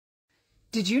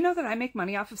Did you know that I make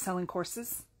money off of selling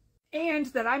courses? And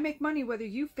that I make money whether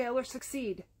you fail or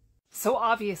succeed? So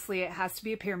obviously it has to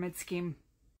be a pyramid scheme.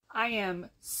 I am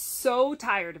so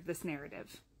tired of this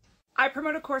narrative. I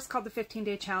promote a course called the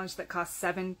 15-Day Challenge that costs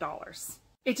 $7.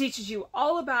 It teaches you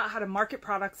all about how to market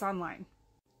products online.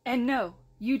 And no,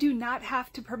 you do not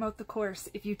have to promote the course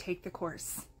if you take the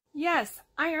course. Yes,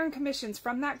 I earn commissions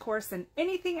from that course and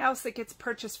anything else that gets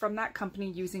purchased from that company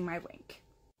using my link,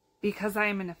 because I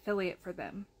am an affiliate for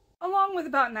them, along with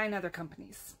about 9 other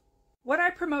companies. What I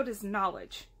promote is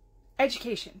knowledge,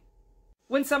 education.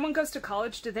 When someone goes to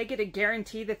college, do they get a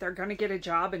guarantee that they're going to get a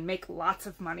job and make lots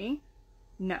of money?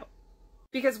 No.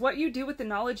 Because what you do with the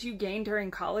knowledge you gain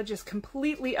during college is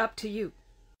completely up to you.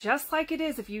 Just like it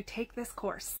is if you take this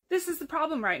course. This is the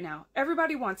problem right now.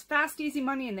 Everybody wants fast, easy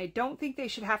money and they don't think they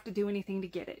should have to do anything to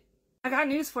get it. I got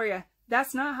news for you.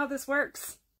 That's not how this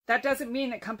works. That doesn't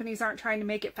mean that companies aren't trying to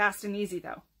make it fast and easy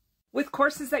though. With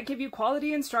courses that give you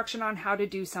quality instruction on how to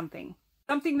do something.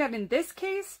 Something that in this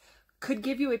case could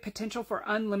give you a potential for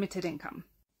unlimited income.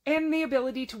 And the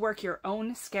ability to work your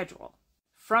own schedule.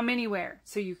 From anywhere,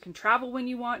 so you can travel when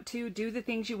you want to, do the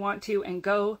things you want to, and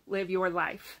go live your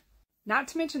life. Not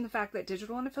to mention the fact that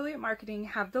digital and affiliate marketing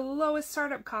have the lowest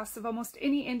startup costs of almost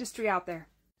any industry out there.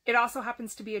 It also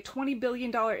happens to be a $20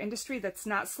 billion industry that's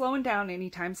not slowing down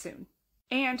anytime soon.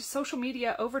 And social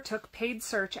media overtook paid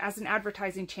search as an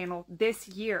advertising channel this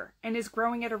year and is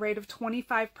growing at a rate of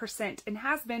 25% and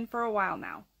has been for a while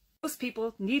now. Most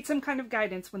people need some kind of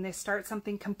guidance when they start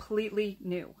something completely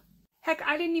new. Heck,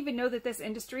 I didn't even know that this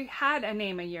industry had a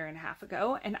name a year and a half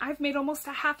ago, and I've made almost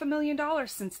 $500,000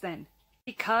 since then.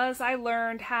 Because I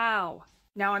learned how.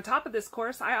 Now on top of this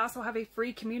course, I also have a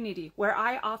free community where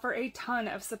I offer a ton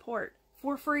of support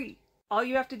for free. All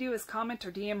you have to do is comment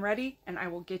or DM ready, and I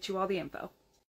will get you all the info.